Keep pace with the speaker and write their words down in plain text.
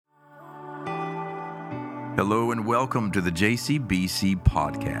Hello and welcome to the JCBC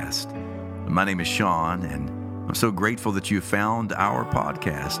podcast. My name is Sean, and I'm so grateful that you found our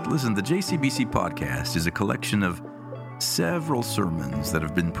podcast. Listen, the JCBC podcast is a collection of several sermons that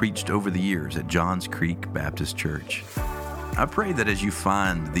have been preached over the years at Johns Creek Baptist Church. I pray that as you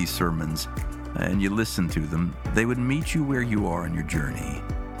find these sermons and you listen to them, they would meet you where you are in your journey.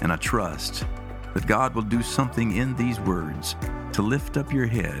 And I trust that God will do something in these words to lift up your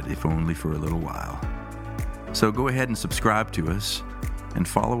head, if only for a little while. So go ahead and subscribe to us and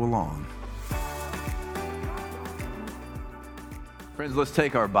follow along. Friends, let's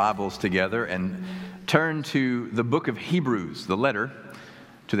take our Bibles together and turn to the book of Hebrews, the letter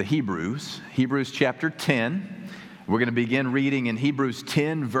to the Hebrews, Hebrews chapter 10. We're going to begin reading in Hebrews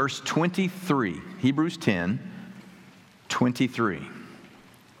 10, verse 23. Hebrews 10, 23.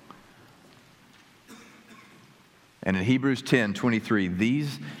 And in Hebrews 10, 23,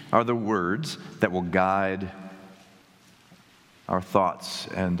 these are the words that will guide our thoughts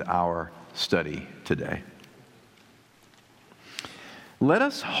and our study today. Let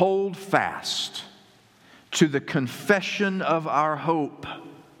us hold fast to the confession of our hope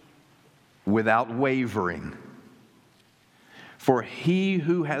without wavering. For he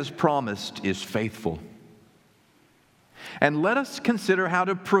who has promised is faithful. And let us consider how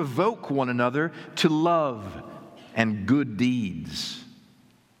to provoke one another to love and good deeds,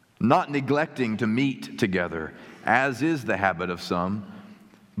 not neglecting to meet together, as is the habit of some,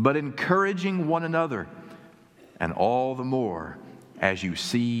 but encouraging one another, and all the more as you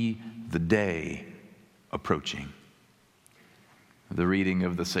see the day approaching. The reading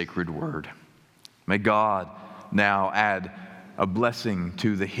of the sacred word. May God now add a blessing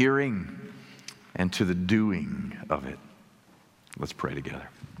to the hearing and to the doing of it. Let's pray together.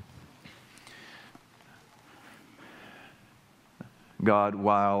 God,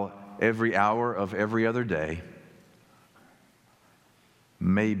 while every hour of every other day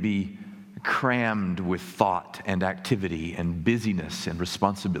may be crammed with thought and activity and busyness and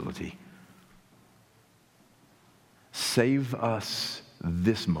responsibility, save us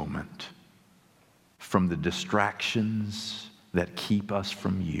this moment from the distractions that keep us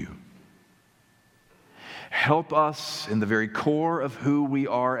from you. Help us in the very core of who we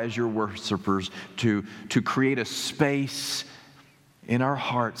are as your worshipers to create a space in our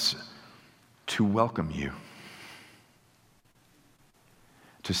hearts to welcome you,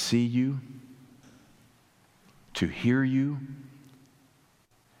 to see you, to hear you,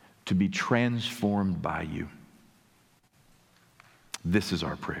 to be transformed by you. This is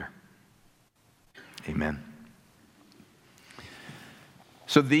our prayer. Amen.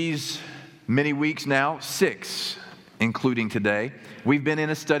 So these many weeks now, 6, including today, we've been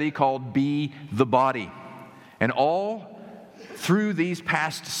in a study called Be the Body. And all through these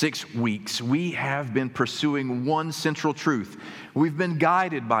past 6 weeks, we have been pursuing one central truth. We've been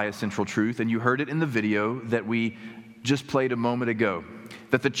guided by a central truth, and you heard it in the video that we just played a moment ago,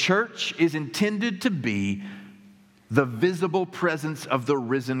 that the church is intended to be the visible presence of the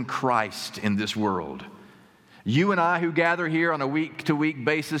risen Christ in this world. You and I who gather here on a week-to-week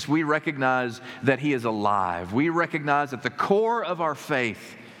basis, we recognize that He is alive. We recognize that the core of our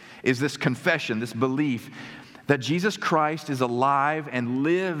faith is this confession, this belief that Jesus Christ is alive and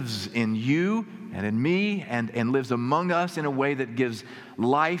lives in you and in me and lives among us in a way that gives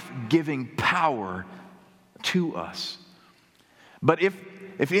life-giving power to us. But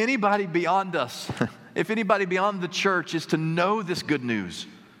if anybody beyond us, if anybody beyond the church is to know this good news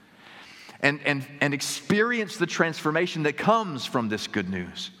and experience the transformation that comes from this good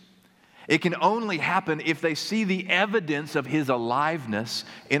news, it can only happen if they see the evidence of His aliveness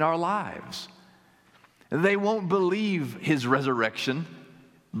in our lives. They won't believe His resurrection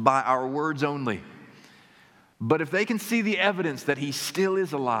by our words only. But if they can see the evidence that He still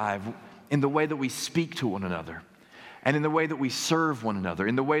is alive in the way that we speak to one another, and in the way that we serve one another,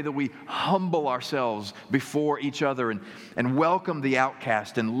 in the way that we humble ourselves before each other and welcome the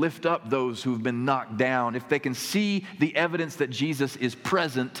outcast and lift up those who've been knocked down, if they can see the evidence that Jesus is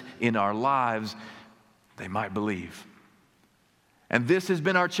present in our lives, they might believe. And this has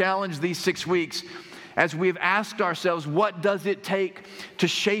been our challenge these 6 weeks, as we've asked ourselves, what does it take to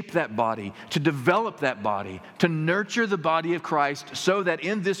shape that body, to develop that body, to nurture the body of Christ so that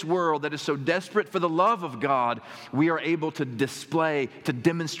in this world that is so desperate for the love of God, we are able to display, to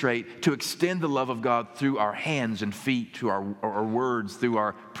demonstrate, to extend the love of God through our hands and feet, through our words, through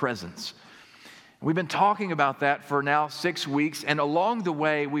our presence. We've been talking about that for now 6 weeks, and along the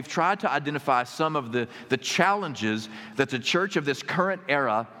way, we've tried to identify some of the challenges that the church of this current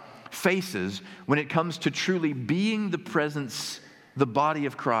era faces when it comes to truly being the presence, the body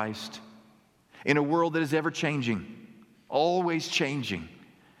of Christ, in a world that is ever changing, always changing.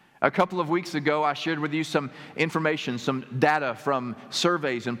 A couple of weeks ago, I shared with you some information, some data from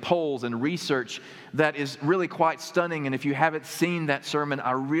surveys and polls and research that is really quite stunning. And if you haven't seen that sermon,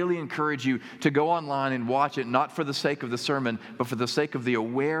 I really encourage you to go online and watch it, not for the sake of the sermon, but for the sake of the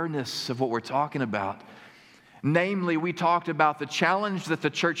awareness of what we're talking about. Namely, we talked about the challenge that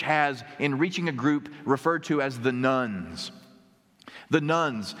the church has in reaching a group referred to as the nones. The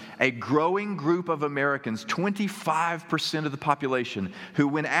nones, a growing group of Americans, 25% of the population, who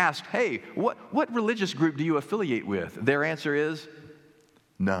when asked, hey, what religious group do you affiliate with? Their answer is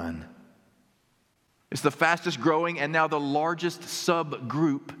none. It's the fastest growing and now the largest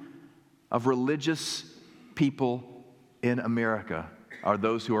subgroup of religious people in America are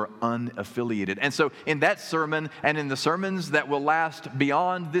those who are unaffiliated. And so in that sermon and in the sermons that will last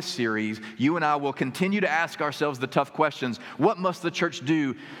beyond this series, you and I will continue to ask ourselves the tough questions. What must the church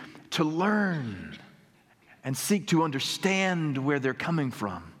do to learn and seek to understand where they're coming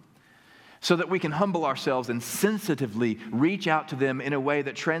from, so that we can humble ourselves and sensitively reach out to them in a way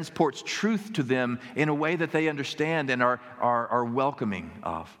that transports truth to them in a way that they understand and are welcoming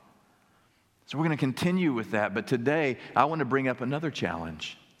of? So we're going to continue with that, but today I want to bring up another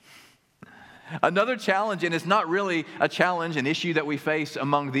challenge. Another challenge, and it's not really a challenge, an issue that we face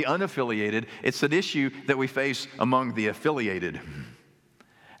among the unaffiliated. It's an issue that we face among the affiliated.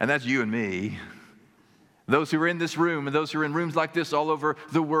 And that's you and me. Those who are in this room and those who are in rooms like this all over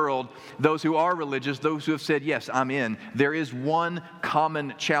the world, those who are religious, those who have said, yes, I'm in. There is one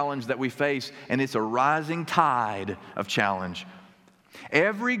common challenge that we face, and it's a rising tide of challenge.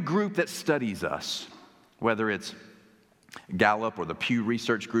 Every group that studies us, whether it's Gallup or the Pew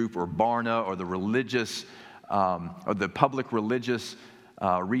Research Group or Barna or the religious or the Public Religious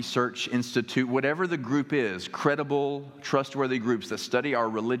Research Institute, whatever the group is, credible, trustworthy groups that study our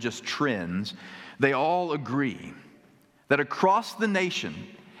religious trends, they all agree that across the nation,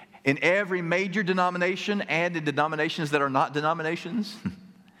 in every major denomination and in denominations that are not denominations,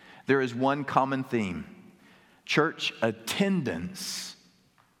 there is one common theme. Church attendance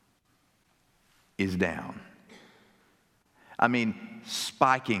is down. I mean,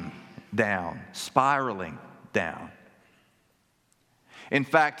 spiking down, spiraling down. In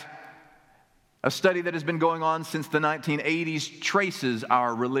fact, a study that has been going on since the 1980s traces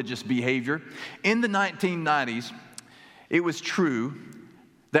our religious behavior. In the 1990s, it was true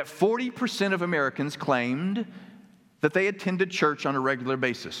that 40% of Americans claimed that they attended church on a regular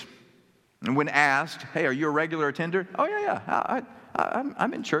basis. And when asked, hey, are you a regular attender? Oh, yeah,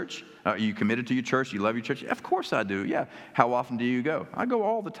 I'm in church. Are you committed to your church? You love your church? Of course I do, yeah. How often do you go? I go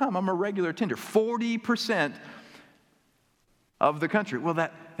all the time. I'm a regular attender. 40% of the country. Well,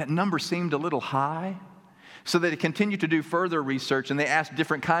 that number seemed a little high. So they continued to do further research, and they asked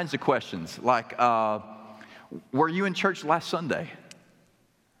different kinds of questions, like, were you in church last Sunday?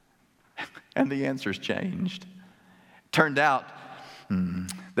 And the answers changed. Turned out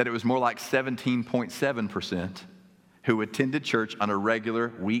that it was more like 17.7% who attended church on a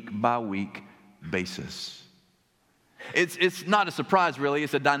regular, week-by-week basis. It's not a surprise, really.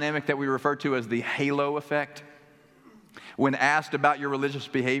 It's a dynamic that we refer to as the halo effect. When asked about your religious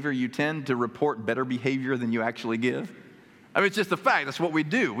behavior, you tend to report better behavior than you actually give. I mean, it's just a fact. That's what we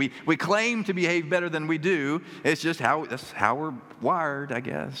do. We claim to behave better than we do. It's just that's how we're wired, I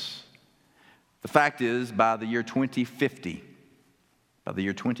guess. The fact is, by the year 2050,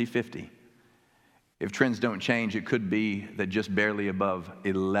 if trends don't change, it could be that just barely above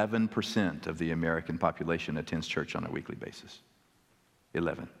 11% of the American population attends church on a weekly basis.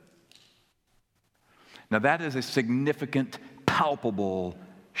 11. Now that is a significant, palpable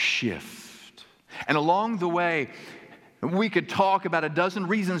shift. And along the way, we could talk about a dozen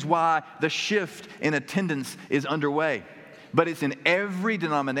reasons why the shift in attendance is underway. But it's in every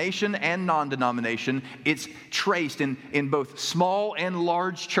denomination and non-denomination. It's traced in both small and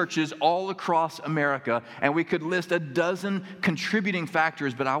large churches all across America. And we could list a dozen contributing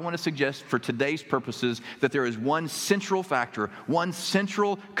factors, but I want to suggest for today's purposes that there is one central factor, one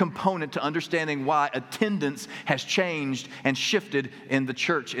central component to understanding why attendance has changed and shifted in the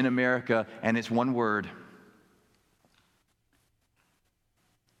church in America, and it's one word.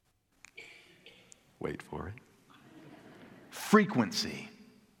 Wait for it. Frequency.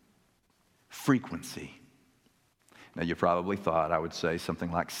 Now, you probably thought I would say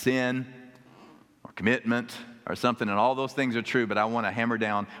something like sin or commitment or something, and all those things are true, but I want to hammer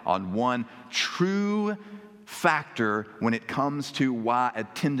down on one true factor when it comes to why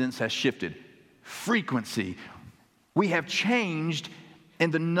attendance has shifted. Frequency. We have changed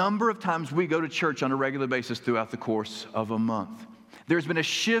in the number of times we go to church on a regular basis throughout the course of a month. there's been a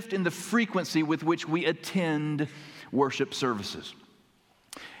shift in the frequency with which we attend worship services.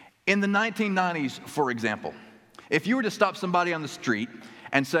 In the 1990s, for example, if you were to stop somebody on the street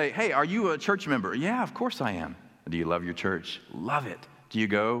and say, hey, are you a church member? Yeah, of course I am. Do you love your church? Love it. Do you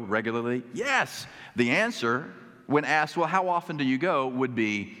go regularly? Yes. The answer, when asked, well, how often do you go, would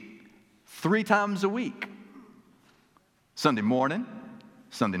be 3 times a week. Sunday morning,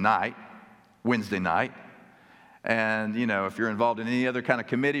 Sunday night, Wednesday night. And, if you're involved in any other kind of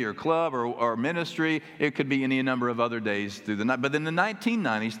committee or club or ministry, it could be any number of other days through the night. But in the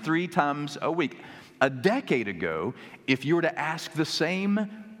 1990s, 3 times a week. A decade ago, if you were to ask the same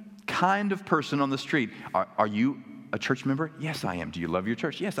kind of person on the street, are you a church member? Yes, I am. Do you love your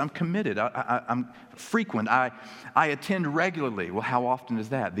church? Yes, I'm committed. I'm frequent. I attend regularly. Well, how often is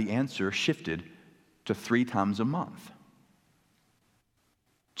that? The answer shifted to 3 times a month.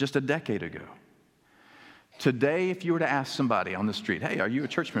 Just a decade ago. Today, if you were to ask somebody on the street, hey, are you a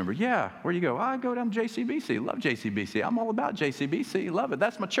church member? Yeah. Where do you go? I go down to JCBC. Love JCBC. I'm all about JCBC. Love it.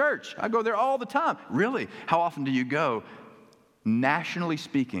 That's my church. I go there all the time. Really? How often do you go? Nationally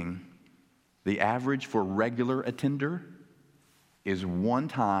speaking, the average for regular attender is 1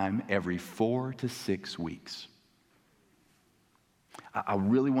 time every 4 to 6 weeks. I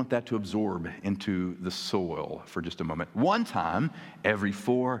really want that to absorb into the soil for just a moment. 1 time every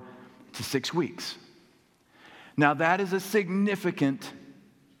 4 to 6 weeks. Now, that is a significant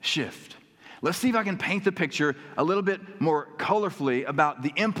shift. Let's see if I can paint the picture a little bit more colorfully about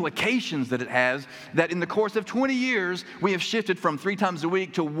the implications that it has, that in the course of 20 years, we have shifted from 3 times a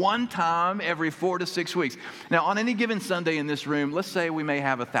week to 1 time every 4 to 6 weeks. Now, on any given Sunday in this room, let's say we may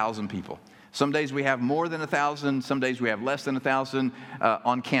have 1,000 people. Some days we have more than 1,000. Some days we have less than 1,000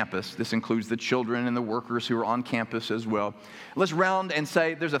 on campus. This includes the children and the workers who are on campus as well. Let's round and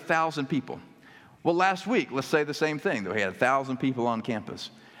say there's 1,000 people. Well, last week, let's say the same thing, that we had 1,000 people on campus.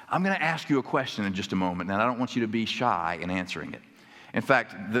 I'm going to ask you a question in just a moment, and I don't want you to be shy in answering it. In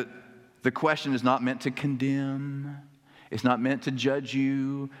fact, the question is not meant to condemn. It's not meant to judge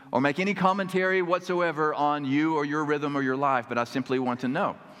you or make any commentary whatsoever on you or your rhythm or your life, but I simply want to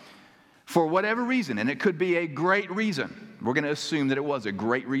know. For whatever reason, and it could be a great reason, we're going to assume that it was a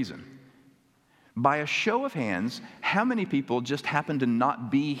great reason. By a show of hands, how many people just happened to not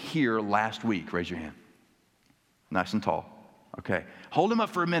be here last week? Raise your hand. Nice and tall. Okay. Hold them up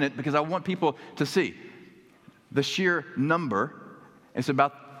for a minute because I want people to see. The sheer number, it's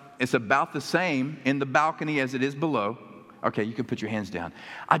about the same in the balcony as it is below. Okay, you can put your hands down.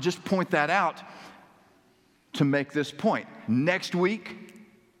 I just point that out to make this point. Next week,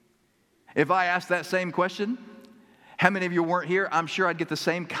 if I ask that same question, how many of you weren't here? I'm sure I'd get the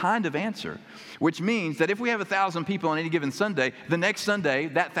same kind of answer, which means that if we have 1,000 people on any given Sunday, the next Sunday,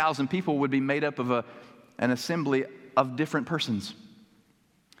 that 1,000 people would be made up of an assembly of different persons.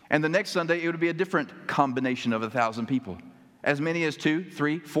 And the next Sunday, it would be a different combination of 1,000 people. As many as 2,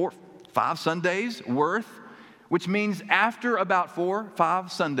 3, 4, 5 Sundays worth, which means after about 4,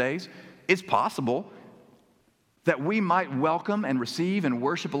 5 Sundays, it's possible that we might welcome and receive and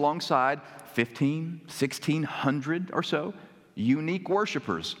worship alongside 1,500, 1,600 or so unique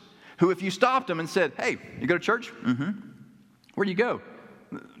worshipers who, if you stopped them and said, hey, you go to church? Mm-hmm. Where do you go?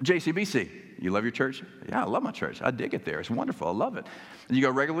 JCBC. You love your church? Yeah, I love my church. I dig it there. It's wonderful. I love it. And you go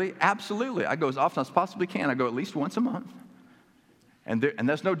regularly? Absolutely. I go as often as I possibly can. I go at least once a month. And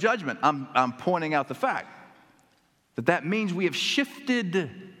that's no judgment. I'm pointing out the fact that means we have shifted.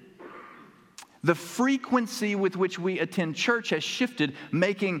 The frequency with which we attend church has shifted,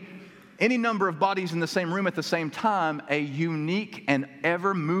 making any number of bodies in the same room at the same time a unique and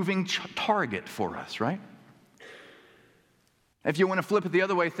ever-moving target for us, right? If you want to flip it the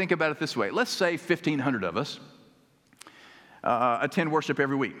other way, think about it this way. Let's say 1,500 of us attend worship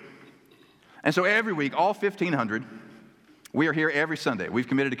every week. And so every week, all 1,500, we are here every Sunday. We've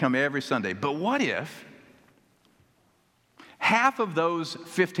committed to come every Sunday. But what if half of those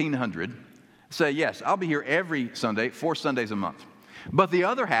 1,500 say, yes, I'll be here every Sunday, 4 Sundays a month. But the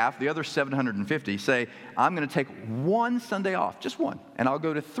other half, the other 750, say, I'm going to take 1 Sunday off, just 1, and I'll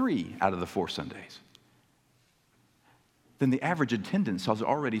go to 3 out of the 4 Sundays. Then the average attendance has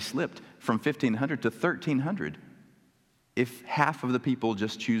already slipped from 1,500 to 1,300 if half of the people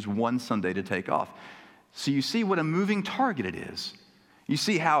just choose 1 Sunday to take off. So you see what a moving target it is. You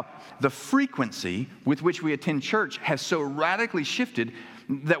see how the frequency with which we attend church has so radically shifted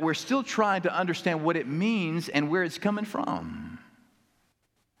that we're still trying to understand what it means and where it's coming from.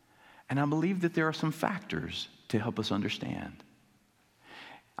 And I believe that there are some factors to help us understand.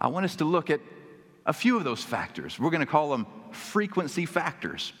 I want us to look at a few of those factors. We're going to call them frequency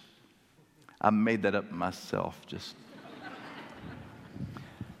factors. I made that up myself.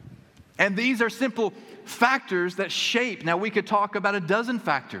 And these are simple factors that shape. Now, we could talk about a dozen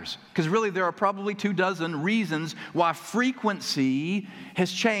factors, because really there are probably 24 reasons why frequency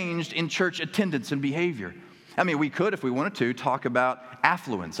has changed in church attendance and behavior. I mean, we could, if we wanted to, talk about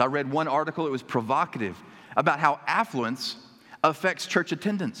affluence. I read one article, it was provocative, about how affluence affects church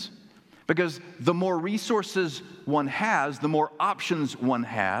attendance. Because the more resources one has, the more options one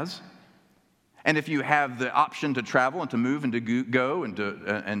has. And if you have the option to travel and to move and to go and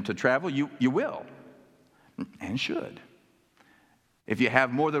to travel, you will and should. If you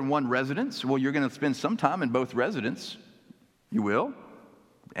have more than one residence, well, you're going to spend some time in both residences. You will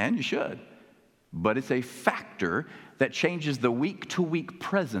and you should. But it's a factor that changes the week-to-week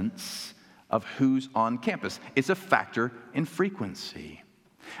presence of who's on campus. It's a factor in frequency.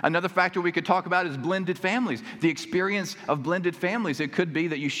 Another factor we could talk about is blended families. The experience of blended families. It could be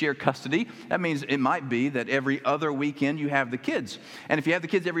that you share custody. That means it might be that every other weekend you have the kids. And if you have the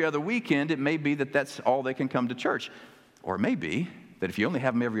kids every other weekend, it may be that that's all they can come to church. Or it may be that if you only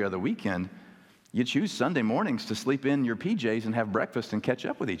have them every other weekend, you choose Sunday mornings to sleep in your PJs and have breakfast and catch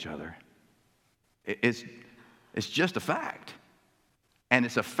up with each other. It's just a fact. And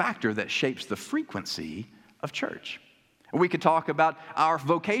it's a factor that shapes the frequency of church. We could talk about our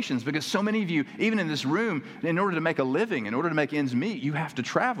vocations, because so many of you, even in this room, in order to make a living, in order to make ends meet, you have to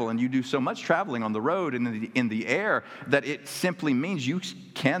travel, and you do so much traveling on the road and in the air that it simply means you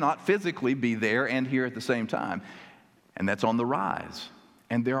cannot physically be there and here at the same time. And that's on the rise.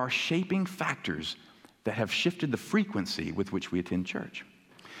 And there are shaping factors that have shifted the frequency with which we attend church.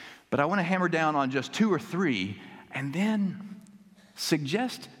 But I want to hammer down on just 2 or 3 and then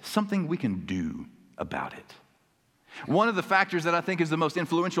suggest something we can do about it. One of the factors that I think is the most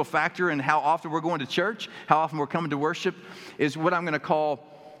influential factor in how often we're going to church, how often we're coming to worship, is what I'm going to call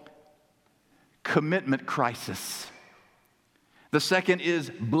commitment crisis. The second is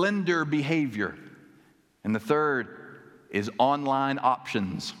blender behavior. And the third is online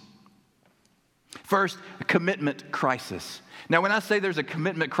options. First, a commitment crisis. Now, when I say there's a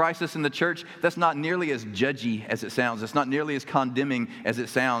commitment crisis in the church, that's not nearly as judgy as it sounds. It's not nearly as condemning as it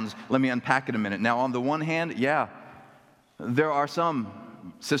sounds. Let me unpack it a minute. Now, on the one hand, there are some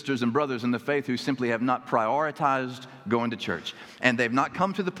sisters and brothers in the faith who simply have not prioritized going to church. And they've not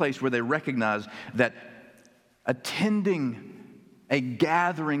come to the place where they recognize that attending a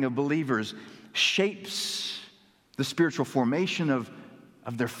gathering of believers shapes the spiritual formation of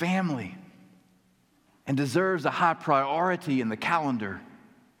their family and deserves a high priority in the calendar.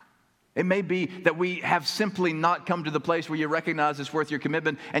 It may be that we have simply not come to the place where you recognize it's worth your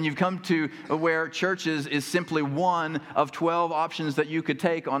commitment, and you've come to where churches is simply one of 12 options that you could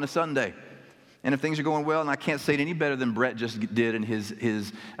take on a Sunday. And if things are going well, and I can't say it any better than Brett just did in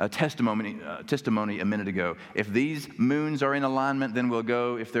his testimony a minute ago. If these moons are in alignment, then we'll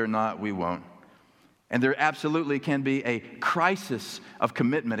go. If they're not, we won't. And there absolutely can be a crisis of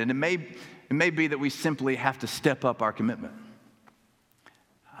commitment, and it may be that we simply have to step up our commitment.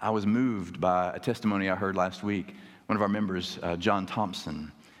 I was moved by a testimony I heard last week. One of our members, John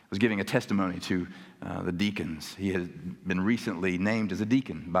Thompson, was giving a testimony to the deacons. He had been recently named as a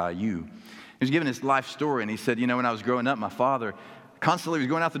deacon by you. He was giving his life story, and he said, when I was growing up, my father constantly was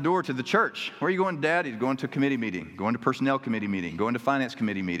going out the door to the church. Where are you going, Dad? He's going to a committee meeting, going to personnel committee meeting, going to finance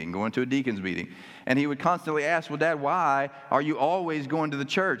committee meeting, going to a deacon's meeting. And he would constantly ask, well, Dad, why are you always going to the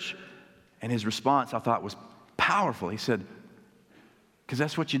church? And his response, I thought, was powerful. He said, because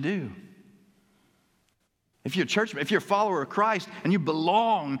that's what you do. If you're a follower of Christ and you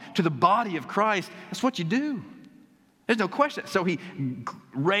belong to the body of Christ, that's what you do. There's no question. So he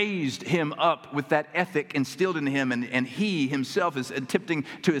raised him up with that ethic instilled in him, and he himself is attempting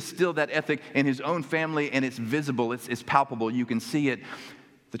to instill that ethic in his own family, and it's visible, it's palpable, you can see it.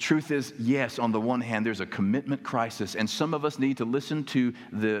 The truth is, yes, on the one hand, there's a commitment crisis, and some of us need to listen to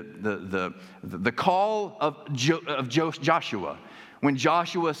the call of Joshua. When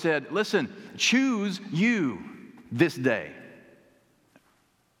Joshua said, listen, choose you this day.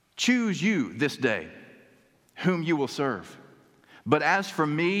 Choose you this day whom you will serve. But as for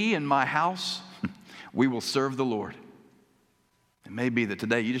me and my house, we will serve the Lord. It may be that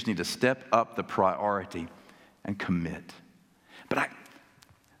today you just need to step up the priority and commit.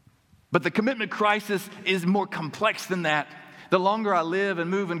 But the commitment crisis is more complex than that. The longer I live and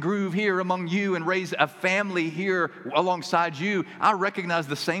move and groove here among you and raise a family here alongside you, I recognize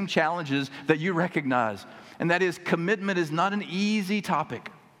the same challenges that you recognize. And that is, commitment is not an easy topic.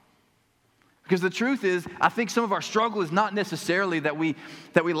 Because the truth is, I think some of our struggle is not necessarily that we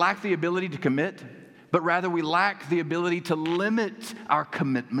lack the ability to commit, but rather we lack the ability to limit our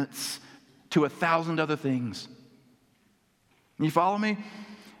commitments to 1,000 other things. You follow me?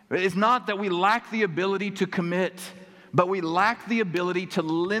 It's not that we lack the ability to commit, but we lack the ability to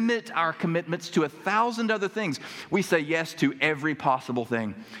limit our commitments to 1,000 other things. We say yes to every possible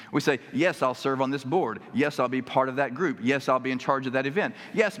thing. We say, yes, I'll serve on this board. Yes, I'll be part of that group. Yes, I'll be in charge of that event.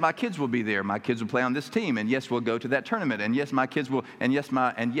 Yes, my kids will be there. My kids will play on this team. And yes, we'll go to that tournament. And yes, my kids will, and yes,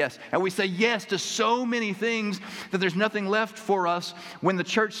 and yes. And we say yes to so many things that there's nothing left for us when the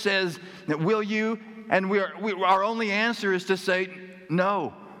church says, will you? And our only answer is to say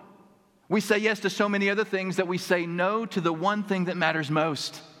no. We say yes to so many other things that we say no to the one thing that matters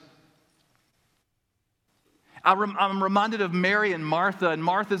most. I'm reminded of Mary and Martha, and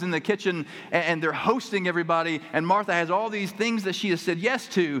Martha's in the kitchen, and they're hosting everybody, and Martha has all these things that she has said yes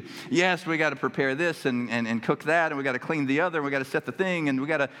to. Yes, we got to prepare this and cook that, and we got to clean the other, and we got to set the thing,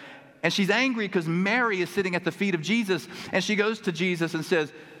 and she's angry because Mary is sitting at the feet of Jesus, and she goes to Jesus and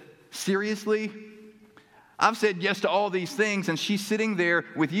says, seriously? I've said yes to all these things, and she's sitting there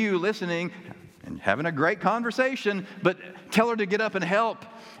with you listening and having a great conversation, but tell her to get up and help.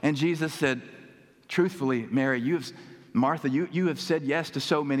 And Jesus said, truthfully, Mary, Martha, you have said yes to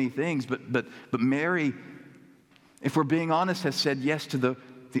so many things, but Mary, if we're being honest, has said yes to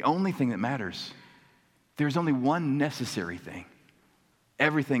the only thing that matters. There's only one necessary thing.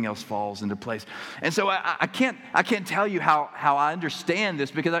 Everything else falls into place. And so I can't tell you how I understand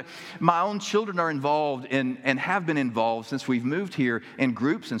this, because my own children are involved and have been involved since we've moved here in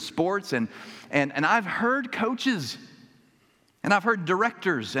groups and sports. And I've heard coaches, and I've heard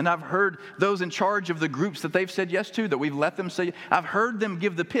directors, and I've heard those in charge of the groups that they've said yes to, that we've let them say. I've heard them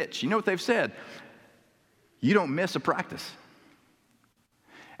give the pitch. You know what they've said? You don't miss a practice.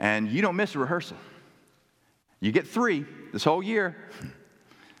 And you don't miss a rehearsal. You get 3 this whole year.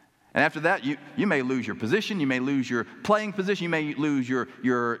 And after that, you may lose your position, you may lose your playing position, you may lose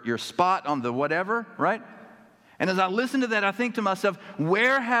your spot on the whatever, right? And as I listen to that, I think to myself,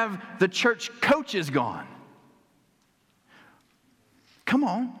 where have the church coaches gone? Come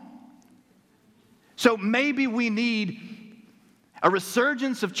on. So maybe we need a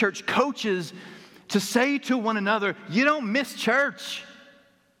resurgence of church coaches to say to one another, you don't miss church.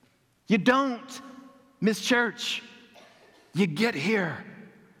 You don't miss church. You get here.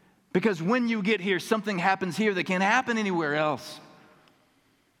 Because when you get here, something happens here that can't happen anywhere else.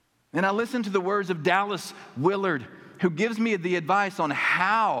 And I listen to the words of Dallas Willard, who gives me the advice on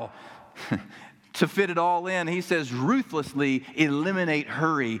how to fit it all in. He says, ruthlessly eliminate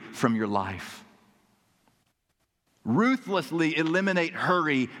hurry from your life. Ruthlessly eliminate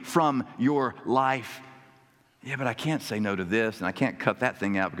hurry from your life. Yeah, but I can't say no to this, and I can't cut that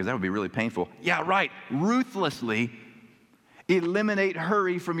thing out because that would be really painful. Yeah, right. Ruthlessly eliminate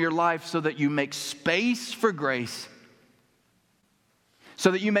hurry from your life so that you make space for grace.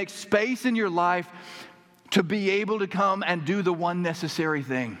 So that you make space in your life to be able to come and do the one necessary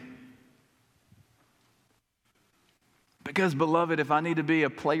thing. Because, beloved, if I need to be a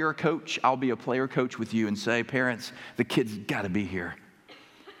player coach, I'll be a player coach with you and say, parents, the kids got to be here.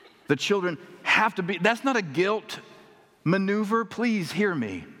 The children have to be. That's not a guilt maneuver. Please hear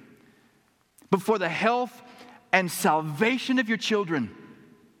me. But for the health and salvation of your children,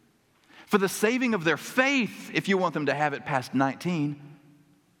 for the saving of their faith, if you want them to have it past 19,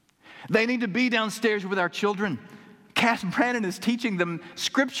 they need to be downstairs with our children. Cass Brandon is teaching them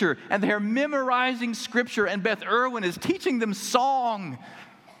Scripture, and they're memorizing Scripture, and Beth Irwin is teaching them song.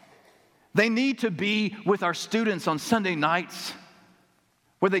 They need to be with our students on Sunday nights,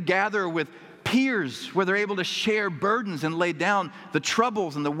 where they gather with peers, where they're able to share burdens and lay down the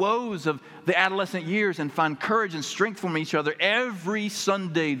troubles and the woes of the adolescent years and find courage and strength from each other. Every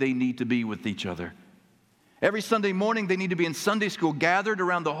Sunday they need to be with each other. Every Sunday morning they need to be in Sunday school, gathered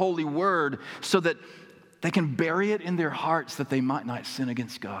around the Holy Word, so that they can bury it in their hearts that they might not sin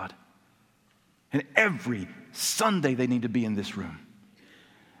against God. And every Sunday they need to be in this room.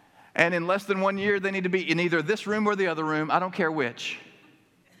 And in less than 1 year they need to be in either this room or the other room. I don't care which.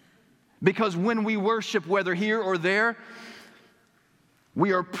 Because when we worship, whether here or there,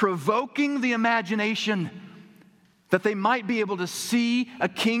 we are provoking the imagination that they might be able to see a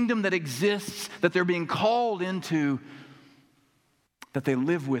kingdom that exists, that they're being called into, that they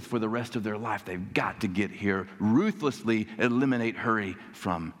live with for the rest of their life. They've got to get here. Ruthlessly eliminate hurry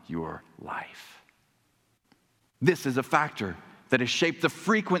from your life. This is a factor that has shaped the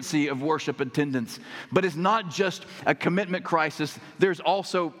frequency of worship attendance. But it's not just a commitment crisis. There's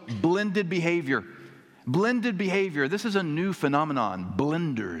also blended behavior. Blended behavior. This is a new phenomenon.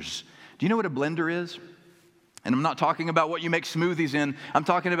 Blenders. Do you know what a blender is? And I'm not talking about what you make smoothies in. I'm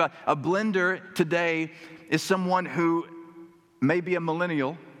talking about a blender today is someone who may be a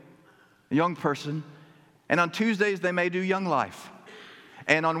millennial, a young person, and on Tuesdays they may do Young Life.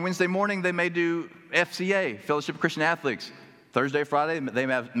 And on Wednesday morning, they may do FCA, Fellowship of Christian Athletes. Thursday, Friday, they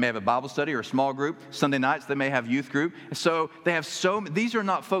may have a Bible study or a small group. Sunday nights, they may have youth group. So they have these are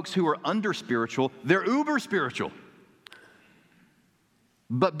not folks who are under spiritual, they're uber spiritual.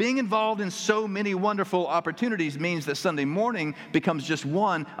 But being involved in so many wonderful opportunities means that Sunday morning becomes just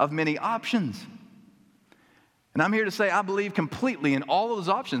one of many options. And I'm here to say I believe completely in all of those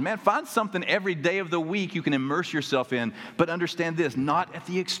options. Man, find something every day of the week you can immerse yourself in. But understand this, not at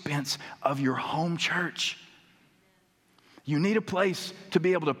the expense of your home church. You need a place to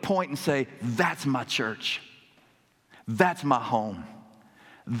be able to point and say, that's my church. That's my home.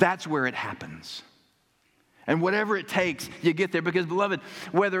 That's where it happens. And whatever it takes, you get there. Because, beloved,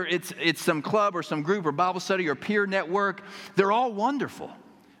 whether it's some club or some group or Bible study or peer network, they're all wonderful.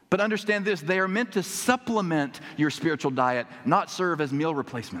 But understand this, they are meant to supplement your spiritual diet, not serve as meal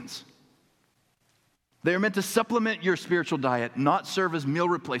replacements. They are meant to supplement your spiritual diet, not serve as meal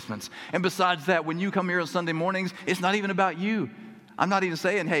replacements. And besides that, when you come here on Sunday mornings, it's not even about you. I'm not even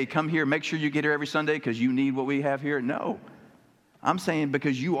saying, hey, come here, make sure you get here every Sunday because you need what we have here. No. I'm saying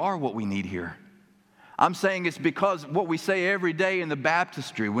because you are what we need here. I'm saying it's because what we say every day in the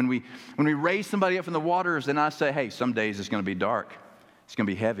baptistry, when we raise somebody up from the waters and I say, hey, some days it's going to be dark, it's going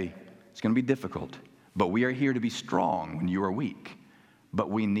to be heavy, it's going to be difficult, but we are here to be strong when you are weak. But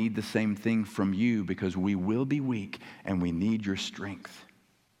we need the same thing from you because we will be weak and we need your strength.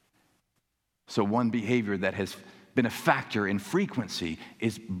 So one behavior that has been a factor in frequency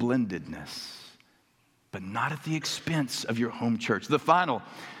is blendedness, but not at the expense of your home church. The final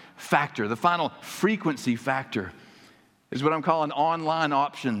factor, the final frequency factor is what I'm calling online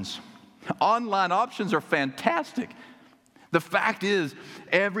options. Online options are fantastic. The fact is,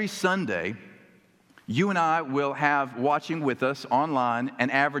 every Sunday, you and I will have watching with us online an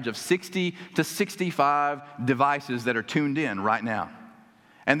average of 60 to 65 devices that are tuned in right now.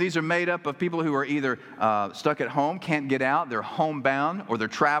 And these are made up of people who are either stuck at home, can't get out, they're homebound, or they're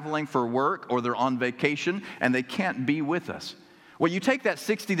traveling for work, or they're on vacation, and they can't be with us. Well, you take that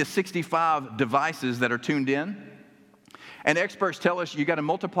 60 to 65 devices that are tuned in, and experts tell us you got to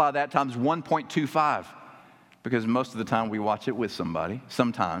multiply that times 1.25. Because most of the time we watch it with somebody.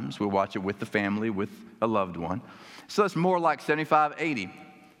 Sometimes we watch it with the family, with a loved one. So it's more like 75, 80,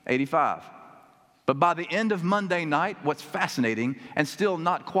 85. But by the end of Monday night, what's fascinating and still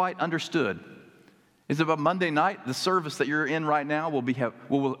not quite understood is that by Monday night, the service that you're in right now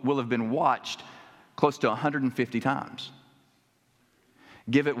will have been watched close to 150 times.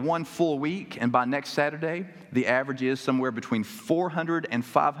 Give it one full week, and by next Saturday, the average is somewhere between 400 and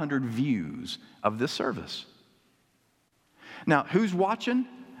 500 views of this service. Now, who's watching?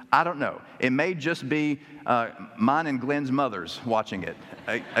 I don't know. It may just be mine and Glenn's mothers watching it.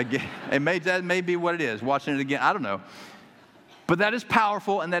 That may be what it is, watching it again. I don't know. But that is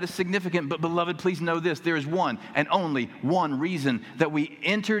powerful and that is significant. But beloved, please know this. There is one and only one reason that we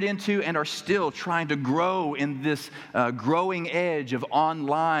entered into and are still trying to grow in this growing edge of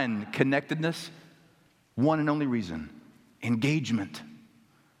online connectedness. One and only reason: engagement.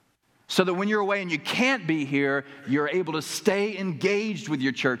 So that when you're away and you can't be here, you're able to stay engaged with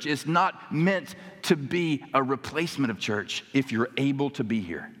your church. It's not meant to be a replacement of church if you're able to be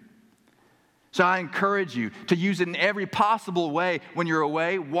here. So I encourage you to use it in every possible way when you're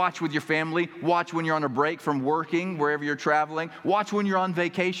away. Watch with your family. Watch when you're on a break from working, wherever you're traveling. Watch when you're on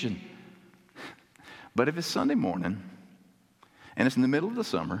vacation. But if it's Sunday morning and it's in the middle of the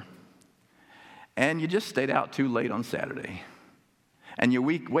summer and you just stayed out too late on Saturday, and you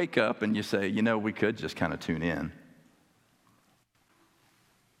wake up and you say, you know, we could just kind of tune in.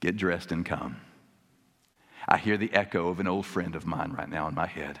 Get dressed and come. I hear the echo of an old friend of mine right now in my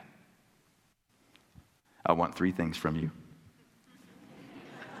head. I want 3 things from you.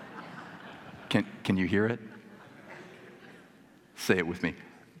 Can you hear it? Say it with me.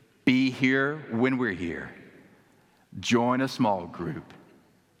 Be here when we're here. Join a small group.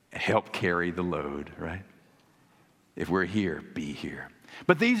 Help carry the load, right? If we're here, be here.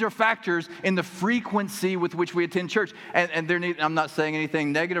 But these are factors in the frequency with which we attend church. And I'm not saying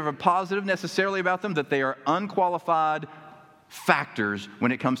anything negative or positive necessarily about them, that they are unqualified factors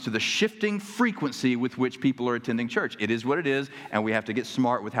when it comes to the shifting frequency with which people are attending church. It is what it is, and we have to get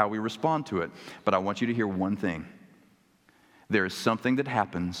smart with how we respond to it. But I want you to hear one thing. There is something that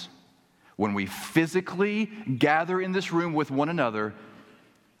happens when we physically gather in this room with one another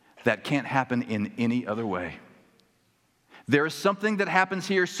that can't happen in any other way. There is something that happens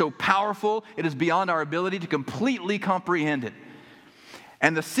here so powerful, it is beyond our ability to completely comprehend it.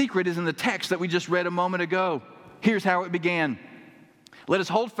 And the secret is in the text that we just read a moment ago. Here's how it began. Let us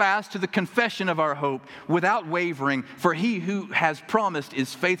hold fast to the confession of our hope without wavering, for he who has promised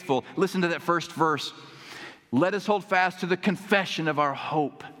is faithful. Listen to that first verse. Let us hold fast to the confession of our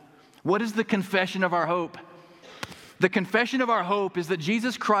hope. What is the confession of our hope? The confession of our hope is that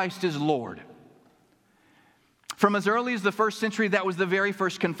Jesus Christ is Lord. From as early as the first century, that was the very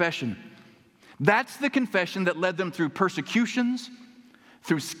first confession. That's the confession that led them through persecutions,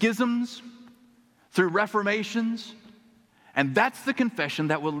 through schisms, through reformations. And that's the confession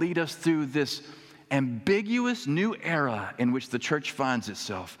that will lead us through this ambiguous new era in which the church finds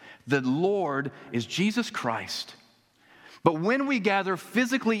itself. The Lord is Jesus Christ. But when we gather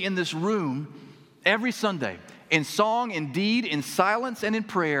physically in this room every Sunday, in song, in deed, in silence, and in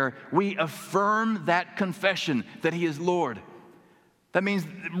prayer, we affirm that confession that He is Lord. That means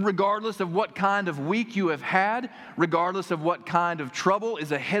regardless of what kind of week you have had, regardless of what kind of trouble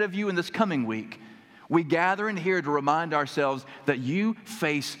is ahead of you in this coming week, we gather in here to remind ourselves that you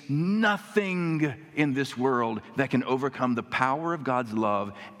face nothing in this world that can overcome the power of God's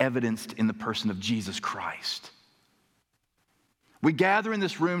love evidenced in the person of Jesus Christ. We gather in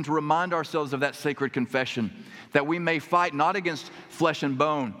this room to remind ourselves of that sacred confession, that we may fight not against flesh and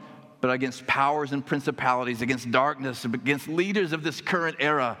bone, but against powers and principalities, against darkness, against leaders of this current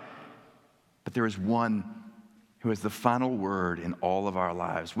era. But there is one who has the final word in all of our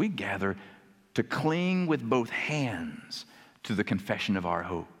lives. We gather to cling with both hands to the confession of our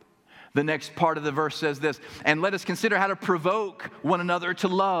hope. The next part of the verse says this, and let us consider how to provoke one another to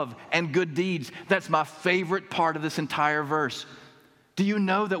love and good deeds. That's my favorite part of this entire verse. Do you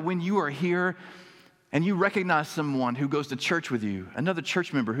know that when you are here and you recognize someone who goes to church with you, another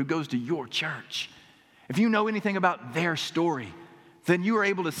church member who goes to your church, if you know anything about their story, then you are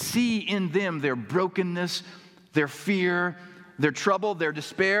able to see in them their brokenness, their fear, their trouble, their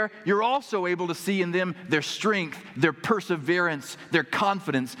despair. You're also able to see in them their strength, their perseverance, their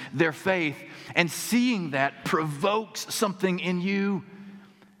confidence, their faith. And seeing that provokes something in you.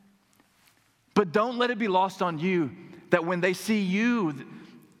 But don't let it be lost on you that when they see you,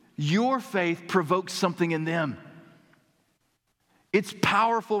 your faith provokes something in them. It's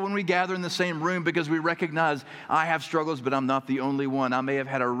powerful when we gather in the same room because we recognize I have struggles, but I'm not the only one. I may have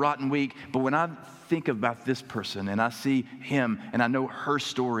had a rotten week, but when I think about this person and I see him and I know her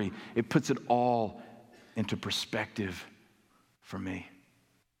story, it puts it all into perspective for me.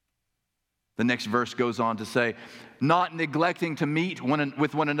 The next verse goes on to say, not neglecting to meet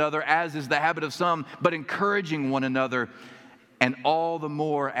with one another, as is the habit of some, but encouraging one another, and all the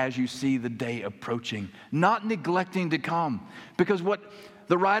more as you see the day approaching. Not neglecting to come. Because what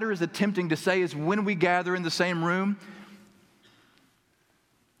the writer is attempting to say is when we gather in the same room,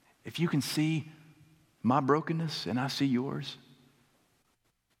 if you can see my brokenness and I see yours,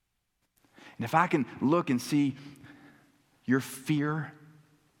 and if I can look and see your fear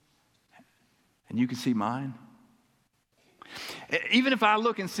and you can see mine, even if I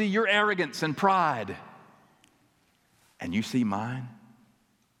look and see your arrogance and pride and you see mine,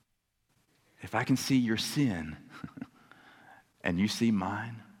 if I can see your sin and you see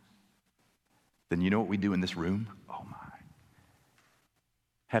mine, then you know what we do in this room? Oh my.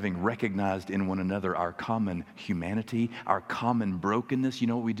 Having recognized in one another our common humanity, our common brokenness, you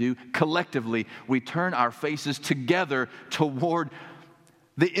know what we do? Collectively, we turn our faces together toward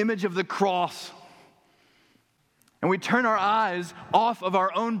the image of the cross. And we turn our eyes off of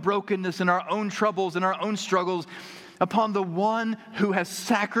our own brokenness and our own troubles and our own struggles upon the one who has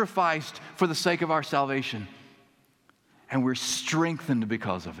sacrificed for the sake of our salvation. And we're strengthened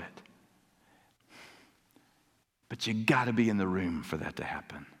because of it. But you got to be in the room for that to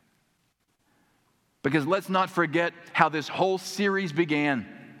happen. Because let's not forget how this whole series began.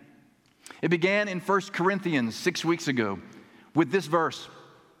 It began in 1 Corinthians 6 weeks ago with this verse.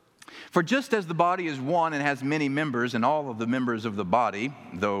 For just as the body is one and has many members, and all of the members of the body,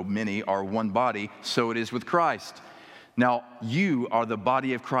 though many are one body, so it is with Christ. Now, you are the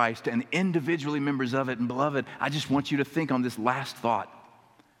body of Christ and individually members of it. And beloved, I just want you to think on this last thought.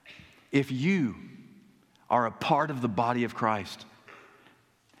 If you are a part of the body of Christ,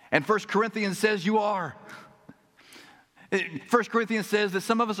 and 1 Corinthians says you are. 1 Corinthians says that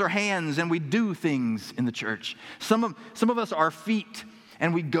some of us are hands and we do things in the church. Some of us are feet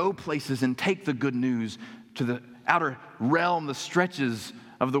and we go places and take the good news to the outer realm, the stretches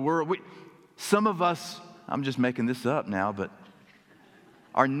of the world. Some of us, I'm just making this up now, but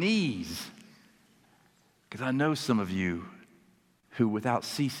our knees. Because I know some of you who without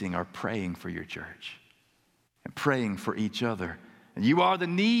ceasing are praying for your church and praying for each other. And you are the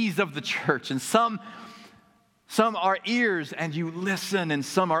knees of the church. And some Some are ears and you listen, and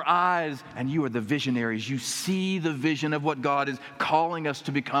some are eyes and you are the visionaries. You see the vision of what God is calling us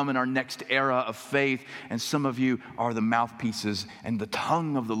to become in our next era of faith. And some of you are the mouthpieces and the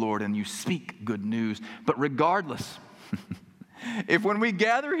tongue of the Lord, and you speak good news. But regardless, if when we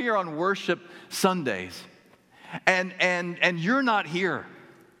gather here on worship Sundays and you're not here,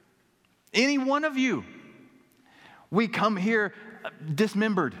 any one of you, we come here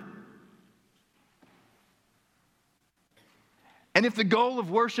dismembered. And if the goal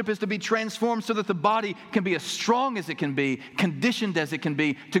of worship is to be transformed so that the body can be as strong as it can be, conditioned as it can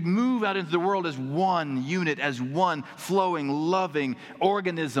be, to move out into the world as one unit, as one flowing, loving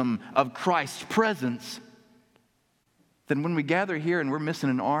organism of Christ's presence, then when we gather here and we're missing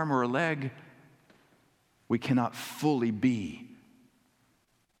an arm or a leg, we cannot fully be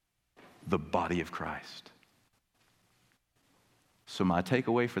the body of Christ. So my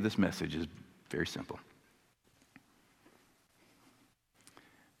takeaway for this message is very simple.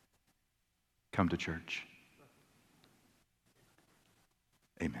 Come to church.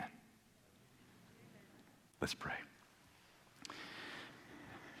 Amen. Let's pray.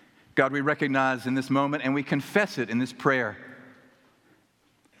 God, we recognize in this moment and we confess it in this prayer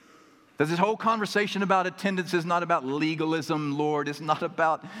that this whole conversation about attendance is not about legalism, Lord. It's not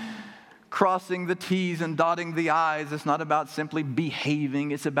about crossing the T's and dotting the I's. It's not about simply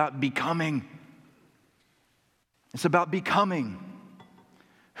behaving. It's about becoming. It's about becoming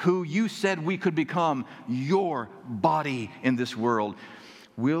who you said we could become, your body in this world.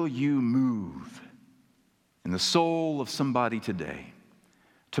 Will you move in the soul of somebody today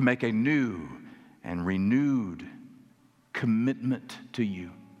to make a new and renewed commitment to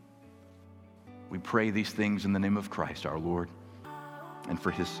you? We pray these things in the name of Christ our Lord and for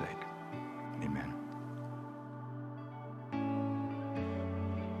his sake. Amen.